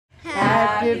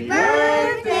Happy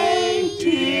birthday,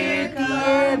 dear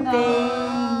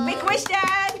Gavin. Make a wish,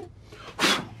 Dad.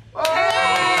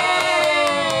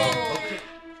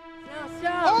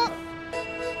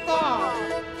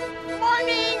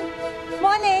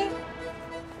 Morning.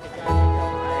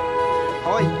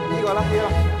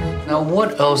 Now,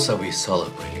 what else are we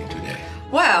celebrating today?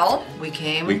 Well, we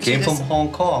came from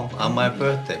Hong Kong on my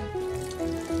birthday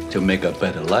to make a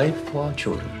better life for our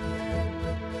children.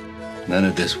 None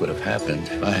of this would have happened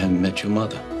if I hadn't met your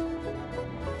mother.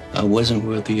 I wasn't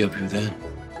worthy of you then,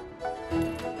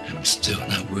 and I'm still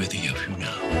not worthy of you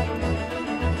now.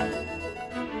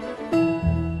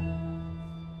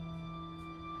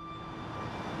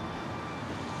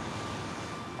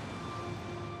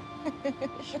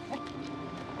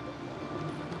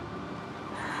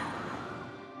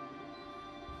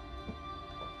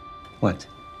 What?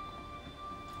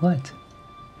 What?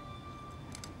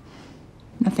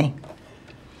 Nothing.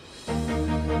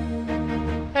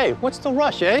 Hey, what's the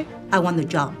rush, eh? I want the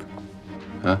job.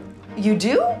 Huh? You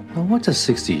do? Well, what's a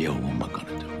 60-year-old woman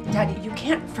gonna do? Daddy, you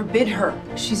can't forbid her.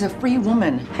 She's a free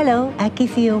woman. Hello, I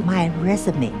give you my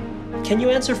resume. Can you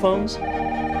answer phones?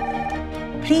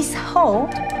 Please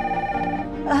hold.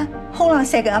 Hold on a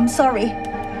second, I'm sorry.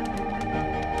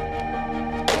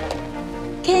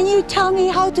 Can you tell me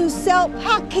how to sell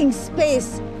parking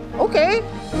space? Okay.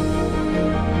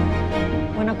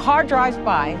 When a car drives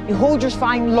by, you hold your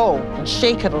sign low and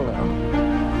shake it a little.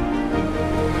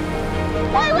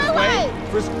 Wait!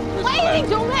 Wait,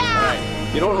 don't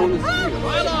have! You don't own this field.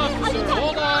 Hold on, officer.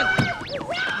 Hold on.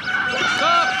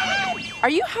 Stop!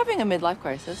 Are you having a midlife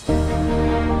crisis?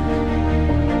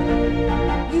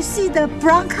 You see the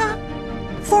brown car?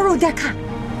 Follow that car.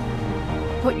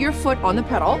 Put your foot on the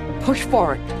pedal. Push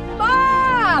forward.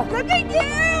 Mom! Look at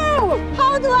you!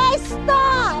 How do I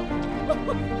stop?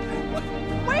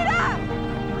 Wait up!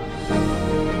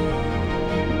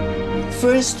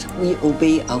 First, we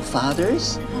obey our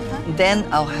fathers, then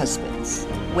our husbands.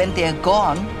 When they're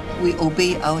gone, we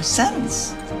obey our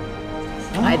sons.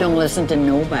 I don't listen to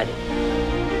nobody.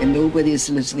 And nobody is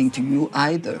listening to you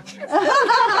either.